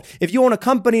involved. If you own a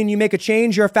company and you make a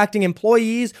change, you're affecting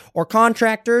employees or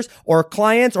contractors or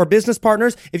clients or business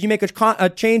partners. If you make a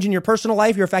change in your personal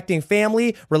life, you're affecting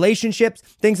family, relationships,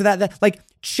 things of that. Like,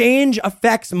 change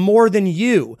affects more than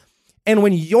you. And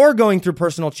when you're going through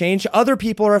personal change, other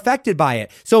people are affected by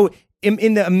it. So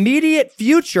in the immediate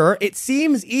future, it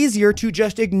seems easier to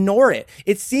just ignore it.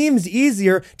 It seems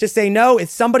easier to say, no,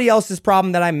 it's somebody else's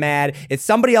problem that I'm mad. It's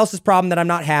somebody else's problem that I'm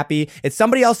not happy. It's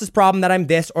somebody else's problem that I'm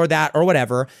this or that or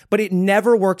whatever. But it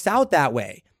never works out that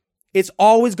way. It's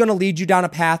always going to lead you down a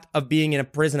path of being in a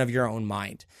prison of your own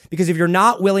mind. Because if you're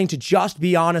not willing to just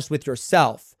be honest with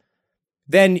yourself,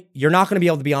 then you're not going to be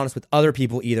able to be honest with other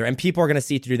people either. And people are going to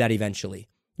see through that eventually.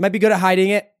 You might be good at hiding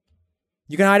it.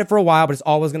 You can hide it for a while, but it's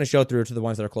always going to show through to the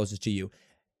ones that are closest to you.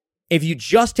 If you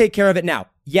just take care of it now,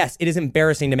 yes, it is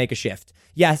embarrassing to make a shift.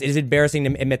 Yes, it is embarrassing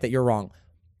to admit that you're wrong.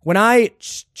 When I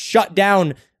shut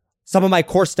down some of my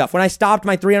course stuff, when I stopped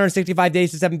my 365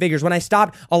 days to 7 figures, when I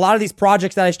stopped a lot of these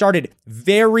projects that I started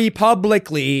very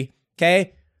publicly,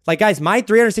 okay? Like, guys, my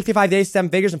 365 days to 7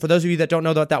 figures, and for those of you that don't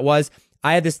know what that was,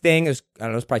 I had this thing, it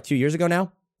was probably 2 years ago now.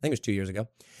 I think it was 2 years ago.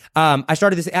 I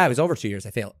started this, it was over 2 years,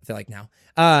 I feel like now.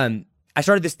 I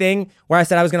started this thing where I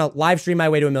said I was going to live stream my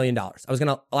way to $1 million. I was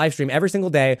going to live stream every single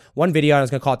day, one video, and I was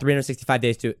going to call it 365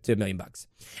 days to $1 million.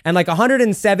 And like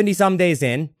 170 some days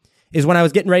in is when I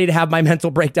was getting ready to have my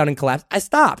mental breakdown and collapse. I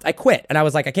stopped. I quit. And I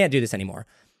was like, I can't do this anymore.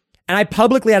 And I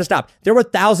publicly had to stop. There were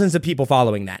thousands of people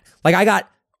following that. Like, I got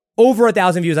over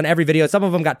 1,000 views on every video. Some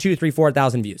of them got 2, 3,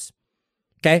 4,000 views.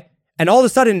 Okay. And all of a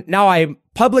sudden, now I'm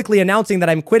publicly announcing that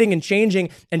I'm quitting and changing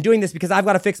and doing this because I've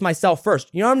got to fix myself first.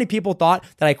 You know how many people thought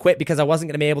that I quit because I wasn't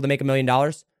going to be able to make $1 million? You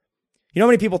know how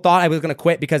many people thought I was going to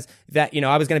quit because that,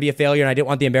 I was going to be a failure and I didn't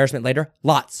want the embarrassment later?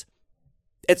 Lots.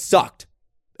 It sucked.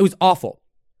 It was awful.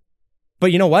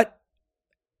 But you know what?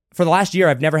 For the last year,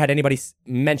 I've never had anybody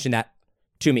mention that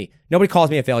to me. Nobody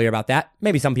calls me a failure about that.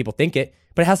 Maybe some people think it,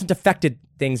 but it hasn't affected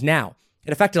things now.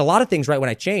 It affected a lot of things right when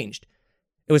I changed.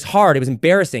 It was hard. It was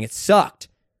embarrassing. It sucked.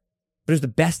 But it was the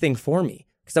best thing for me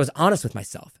because I was honest with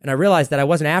myself. And I realized that I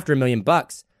wasn't after $1 million.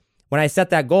 When I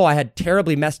set that goal, I had a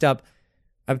terribly messed up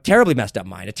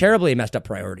mind, a terribly messed up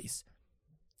priorities.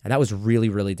 And that was really,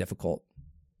 really difficult.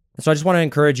 And so I just want to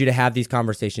encourage you to have these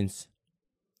conversations.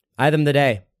 I had them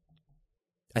today.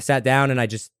 I sat down and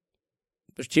there's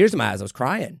tears in my eyes. I was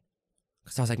crying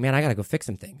because I was like, man, I got to go fix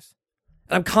some things.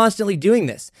 And I'm constantly doing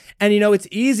this. And, it's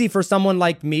easy for someone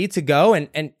like me to go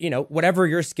and whatever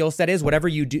your skill set is, whatever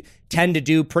you tend to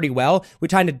do pretty well, we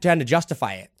tend to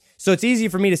justify it. So it's easy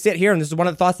for me to sit here, and this is one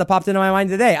of the thoughts that popped into my mind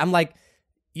today. I'm like,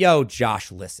 yo,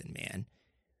 Josh, listen, man.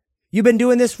 You've been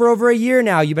doing this for over a year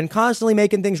now. You've been constantly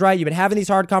making things right. You've been having these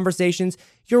hard conversations.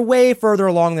 You're way further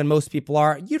along than most people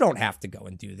are. You don't have to go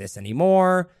and do this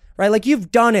anymore, right? Like, you've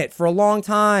done it for a long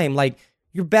time. Like,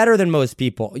 you're better than most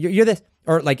people. You're this,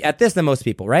 or like at this than most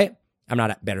people, right? I'm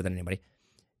not better than anybody.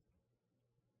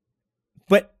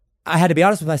 But I had to be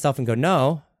honest with myself and go,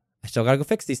 no, I still got to go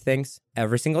fix these things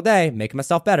every single day, make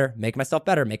myself better, make myself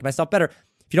better, make myself better.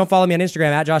 If you don't follow me on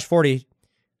Instagram at Josh40,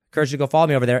 encourage you to go follow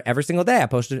me over there. Every single day I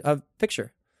post a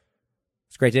picture.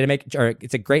 It's a great day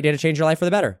it's a great day to change your life for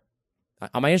the better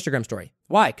on my Instagram story.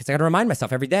 Why? Because I got to remind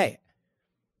myself every day.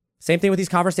 Same thing with these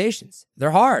conversations.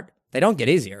 They're hard. They don't get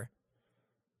easier.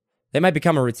 They might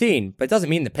become a routine, but it doesn't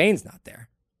mean the pain's not there.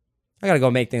 I got to go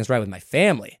make things right with my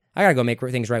family. I got to go make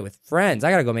things right with friends.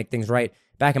 I got to go make things right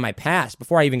back in my past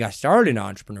before I even got started in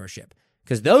entrepreneurship,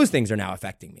 because those things are now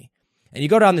affecting me. And you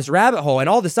go down this rabbit hole and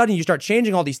all of a sudden you start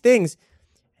changing all these things.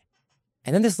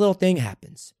 And then this little thing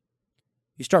happens.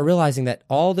 You start realizing that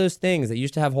all those things that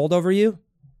used to have hold over you,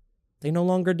 they no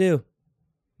longer do.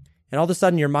 And all of a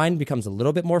sudden your mind becomes a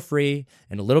little bit more free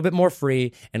and a little bit more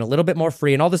free and a little bit more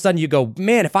free. And all of a sudden you go,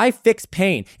 man, if I fix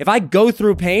pain, if I go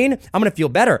through pain, I'm going to feel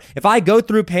better. If I go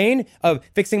through pain of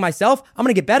fixing myself, I'm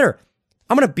going to get better.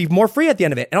 I'm going to be more free at the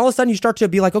end of it. And all of a sudden you start to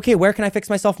be like, okay, where can I fix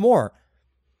myself more?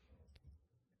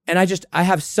 And I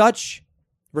have such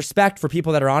respect for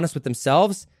people that are honest with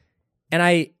themselves.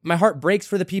 And my heart breaks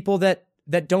for the people that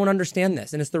don't understand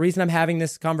this. And it's the reason I'm having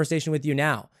this conversation with you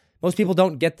now, Most people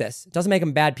don't get this. It doesn't make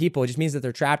them bad people. It just means that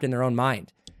they're trapped in their own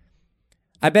mind.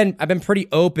 I've been pretty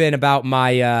open about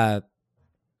my,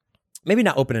 maybe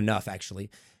not open enough actually.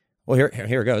 Well,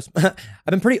 here it goes. I've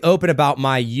been pretty open about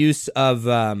my use of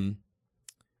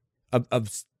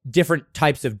different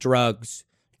types of drugs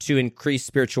to increase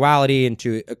spirituality and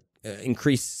to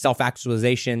increase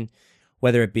self-actualization,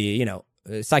 whether it be,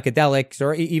 psychedelics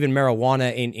or even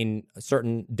marijuana in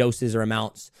certain doses or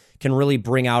amounts can really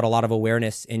bring out a lot of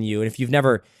awareness in you. And if you've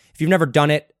never done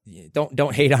it,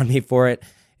 don't hate on me for it.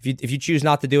 If you choose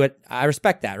not to do it, I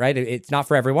respect that, right? It's not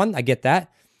for everyone. I get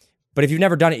that. But if you've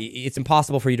never done it, it's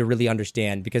impossible for you to really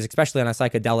understand, because especially on a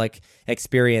psychedelic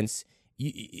experience,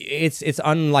 it's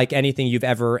unlike anything you've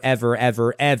ever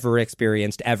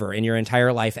experienced ever in your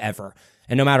entire life ever.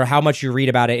 And no matter how much you read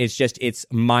about it, it's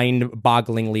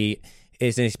mind-bogglingly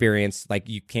is an experience like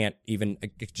you can't even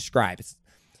describe.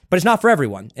 But it's not for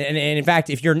everyone. And in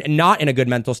fact, if you're not in a good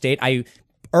mental state, I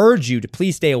urge you to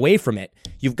please stay away from it.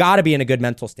 You've got to be in a good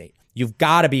mental state. You've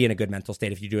got to be in a good mental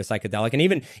state if you do a psychedelic. And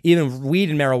even weed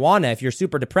and marijuana, if you're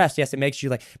super depressed, yes, it makes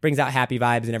you brings out happy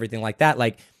vibes and everything like that.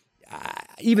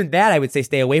 Even that I would say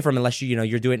stay away from unless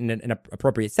you're doing it in an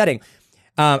appropriate setting.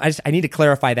 I need to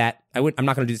clarify that. I'm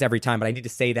not going to do this every time, but I need to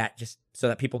say that just so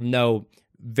that people know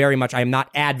very much. I am not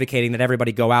advocating that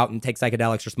everybody go out and take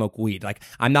psychedelics or smoke weed.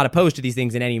 I'm not opposed to these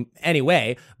things in any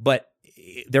way, but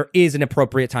there is an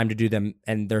appropriate time to do them,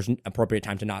 and there's an appropriate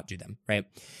time to not do them, right?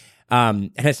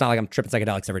 And it's not like I'm tripping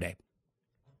psychedelics every day,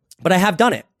 but I have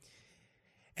done it.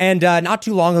 And not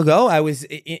too long ago, I was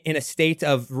in a state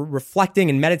of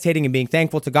reflecting and meditating and being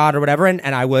thankful to God or whatever, and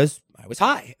I was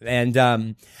high.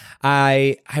 And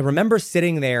I remember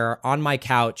sitting there on my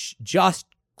couch just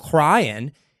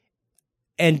crying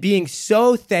and being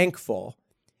so thankful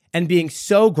and being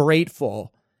so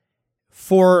grateful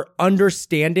for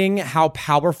understanding how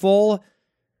powerful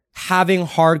having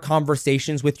hard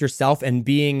conversations with yourself and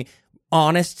being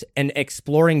honest and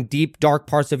exploring deep, dark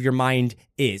parts of your mind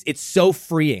is. It's so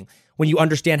freeing when you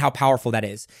understand how powerful that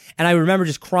is. And I remember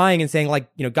just crying and saying,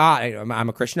 God, I'm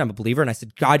a Christian, I'm a believer. And I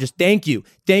said, God, just thank you.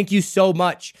 Thank you so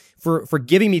much for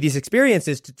giving me these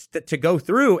experiences to go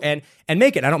through and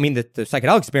make it. I don't mean the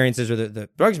psychedelic experiences or the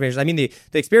drug experiences. I mean the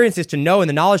experiences to know and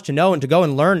the knowledge to know and to go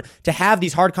and learn to have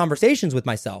these hard conversations with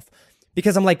myself.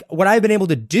 Because I'm what I've been able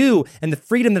to do and the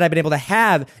freedom that I've been able to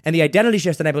have and the identity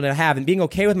shifts that I've been able to have and being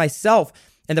okay with myself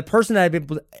and the person that I've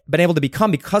been able to become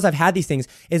because I've had these things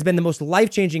has been the most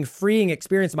life-changing, freeing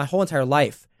experience of my whole entire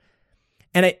life.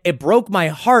 And it broke my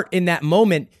heart in that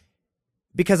moment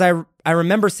because I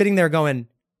remember sitting there going,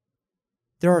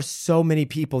 there are so many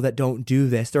people that don't do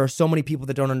this. There are so many people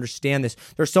that don't understand this.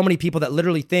 There are so many people that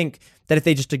literally think that if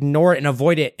they just ignore it and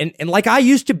avoid it, and like I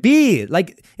used to be,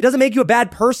 it doesn't make you a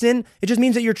bad person. It just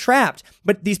means that you're trapped.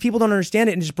 But these people don't understand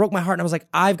it, and it just broke my heart. And I was like,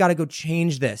 I've got to go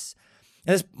change this.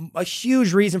 And that's a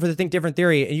huge reason for the Think Different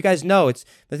theory. And you guys know it's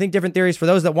the Think Different theory is for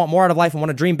those that want more out of life and want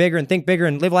to dream bigger and think bigger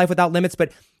and live life without limits.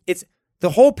 But it's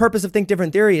the whole purpose of Think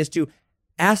Different theory is to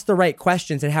ask the right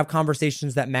questions and have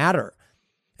conversations that matter.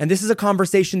 And this is a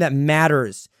conversation that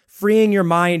matters. Freeing your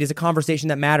mind is a conversation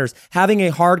that matters. Having a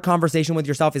hard conversation with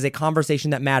yourself is a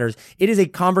conversation that matters. It is a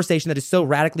conversation that is so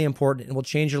radically important and will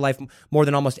change your life more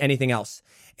than almost anything else.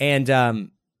 And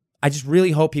I just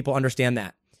really hope people understand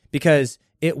that, because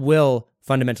it will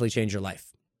fundamentally change your life.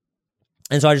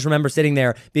 And so I just remember sitting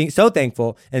there being so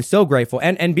thankful and so grateful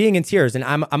and being in tears. And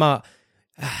I'm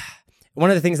one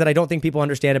of the things that I don't think people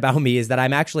understand about me is that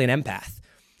I'm actually an empath.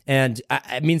 And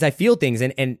it means I feel things.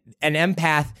 And an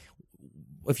empath,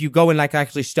 if you go and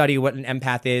actually study what an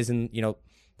empath is and,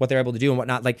 what they're able to do and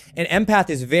whatnot, an empath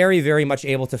is very, very much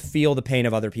able to feel the pain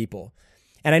of other people.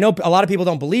 And I know a lot of people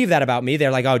don't believe that about me.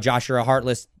 They're like, oh, Josh, you're a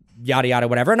heartless, yada, yada,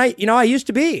 whatever. And I used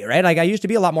to be, right? I used to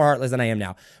be a lot more heartless than I am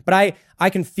now. But I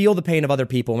can feel the pain of other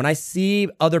people. When I see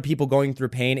other people going through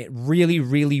pain, it really,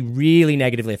 really, really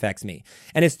negatively affects me.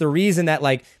 And it's the reason that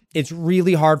it's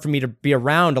really hard for me to be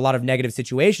around a lot of negative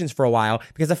situations for a while,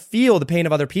 because I feel the pain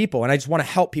of other people and I just want to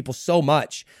help people so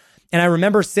much. And I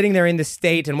remember sitting there in this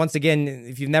state. And once again,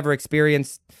 if you've never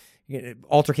experienced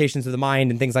altercations of the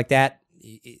mind and things like that,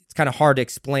 it's kind of hard to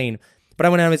explain.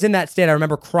 But when I was in that state, I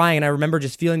remember crying, and I remember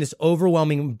just feeling this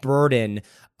overwhelming burden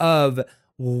of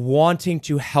wanting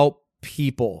to help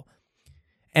people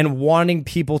and wanting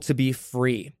people to be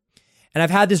free. And I've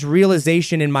had this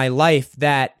realization in my life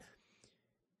that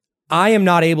I am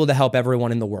not able to help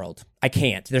everyone in the world. I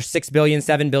can't. There's 6 billion,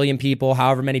 7 billion people,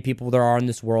 however many people there are in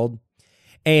this world.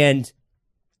 And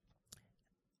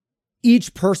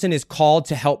each person is called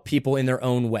to help people in their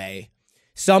own way.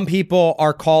 Some people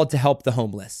are called to help the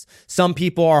homeless. Some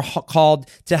people are called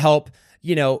to help,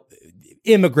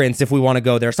 immigrants, if we want to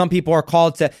go there. Some people are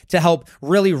called to help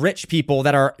really rich people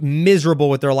that are miserable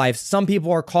with their lives. Some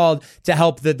people are called to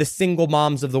help the single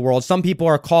moms of the world. Some people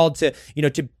are called to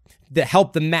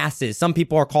help the masses. Some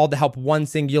people are called to help one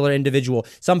singular individual.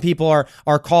 Some people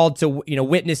are called to,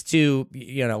 witness to,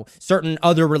 certain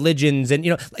other religions and,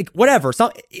 like whatever.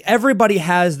 Everybody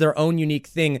has their own unique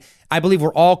thing. I believe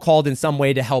we're all called in some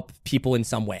way to help people in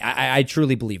some way. I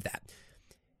truly believe that.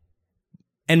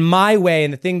 And my way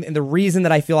and the reason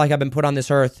that I feel like I've been put on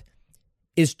this earth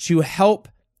is to help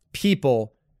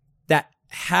people that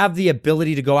have the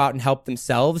ability to go out and help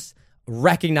themselves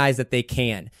recognize that they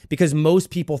can, because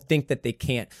most people think that they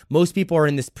can't. Most people are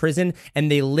in this prison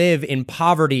and they live in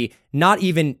poverty, not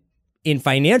even in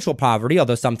financial poverty,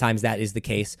 although sometimes that is the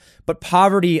case, but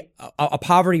poverty, a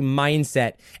poverty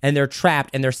mindset, and they're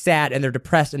trapped and they're sad and they're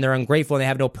depressed and they're ungrateful and they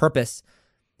have no purpose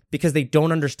because they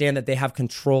don't understand that they have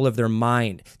control of their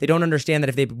mind. They don't understand that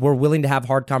if they were willing to have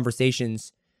hard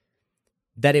conversations,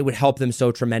 that it would help them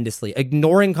so tremendously.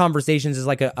 Ignoring conversations is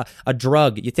like a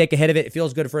drug. You take a hit of it, it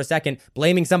feels good for a second.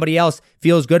 Blaming somebody else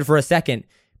feels good for a second,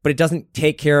 but it doesn't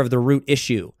take care of the root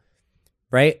issue,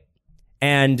 right?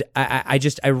 And I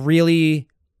really,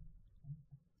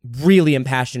 really am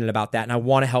passionate about that, and I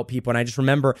want to help people. And I just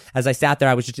remember as I sat there,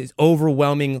 I was just this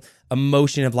overwhelming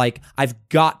emotion of like, I've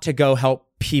got to go help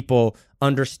people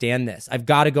understand this. I've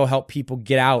got to go help people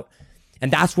get out.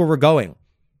 And that's where we're going.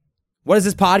 What is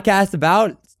this podcast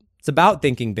about? It's about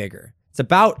thinking bigger. It's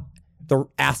about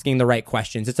asking the right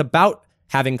questions. It's about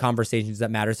having conversations that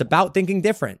matter. It's about thinking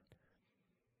different.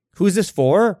 Who's this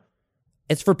for?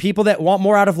 It's for people that want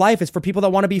more out of life. It's for people that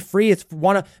want to be free. It's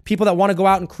for people that want to go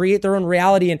out and create their own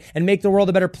reality and make the world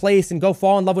a better place and go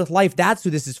fall in love with life. That's who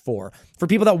this is for. For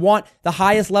people that want the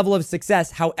highest level of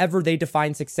success, however they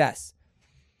define success.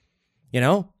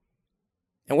 And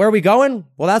where are we going?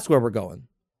 Well, that's where we're going.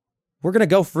 We're going to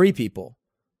go free people.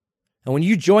 And when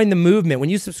you join the movement, when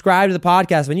you subscribe to the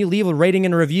podcast, when you leave a rating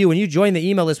and a review, when you join the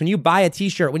email list, when you buy a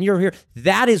t-shirt, when you're here,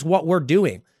 that is what we're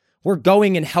doing. We're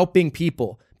going and helping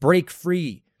people break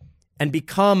free and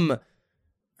become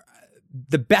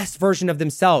the best version of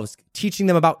themselves, teaching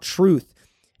them about truth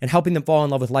and helping them fall in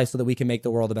love with life so that we can make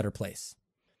the world a better place.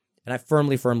 And I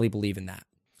firmly, firmly believe in that.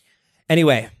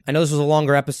 Anyway, I know this was a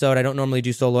longer episode. I don't normally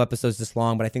do solo episodes this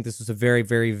long, but I think this was a very,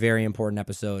 very, very important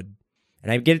episode.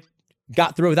 And I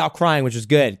got through it without crying, which is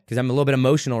good because I'm a little bit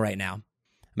emotional right now.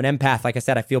 I'm an empath. Like I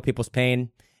said, I feel people's pain,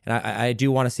 and I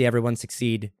do want to see everyone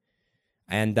succeed.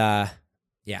 And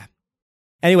yeah.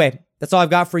 Anyway, that's all I've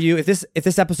got for you. If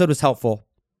this episode was helpful,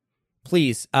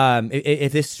 please,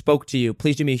 if this spoke to you,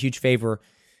 please do me a huge favor.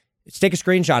 Just take a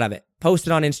screenshot of it, post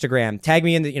it on Instagram, tag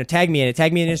me in it, tag me in an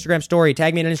Instagram story,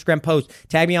 tag me in an Instagram post,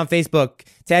 tag me on Facebook,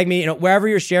 tag me, wherever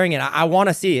you're sharing it. I want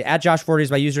to see it. @Josh40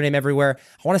 is my username everywhere.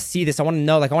 I want to see this. I want to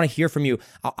know, I want to hear from you.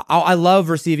 I love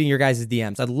receiving your guys'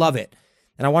 DMs. I love it.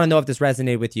 And I want to know if this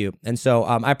resonated with you. And so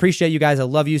I appreciate you guys. I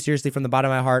love you seriously from the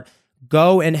bottom of my heart.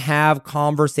 Go and have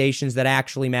conversations that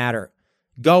actually matter.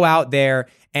 Go out there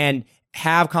and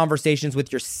have conversations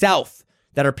with yourself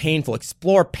that are painful.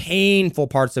 Explore painful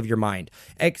parts of your mind.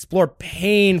 Explore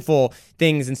painful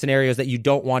things and scenarios that you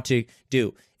don't want to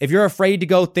do. If you're afraid to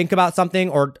go think about something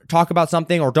or talk about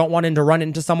something or don't want to run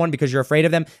into someone because you're afraid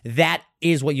of them, that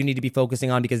is what you need to be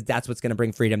focusing on because that's what's going to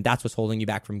bring freedom. That's what's holding you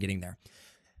back from getting there.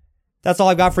 That's all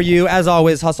I've got for you. As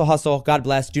always, hustle, hustle. God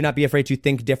bless. Do not be afraid to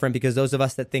think different because those of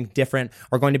us that think different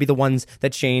are going to be the ones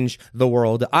that change the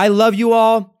world. I love you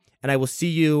all, and I will see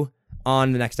you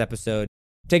on the next episode.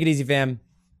 Take it easy, fam.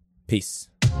 Peace.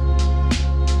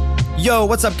 Yo,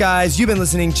 what's up, guys? You've been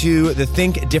listening to the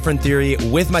Think Different Theory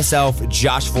with myself,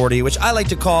 Josh40, which I like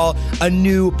to call a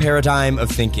new paradigm of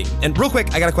thinking. And real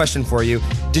quick, I got a question for you.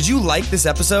 Did you like this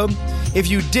episode? If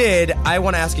you did, I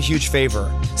want to ask a huge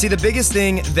favor. See, the biggest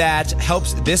thing that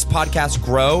helps this podcast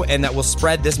grow and that will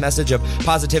spread this message of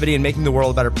positivity and making the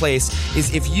world a better place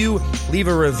is if you leave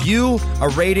a review, a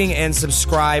rating, and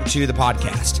subscribe to the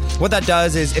podcast. What that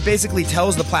does is it basically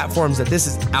tells the platforms that this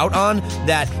is out on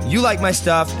that you like my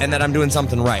stuff and that I'm doing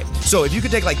something right. So if you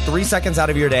could take like 3 seconds out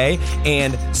of your day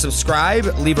and subscribe,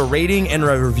 leave a rating and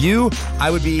a review,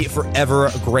 I would be forever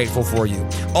grateful for you.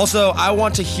 Also, I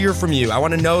want to hear from you. I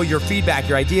want to know your feedback,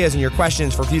 your ideas, and your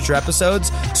questions for future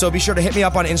episodes. So be sure to hit me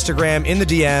up on Instagram in the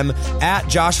DM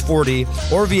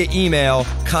 @Josh40 or via email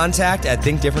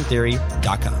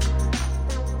contact@thinkdifferenttheory.com.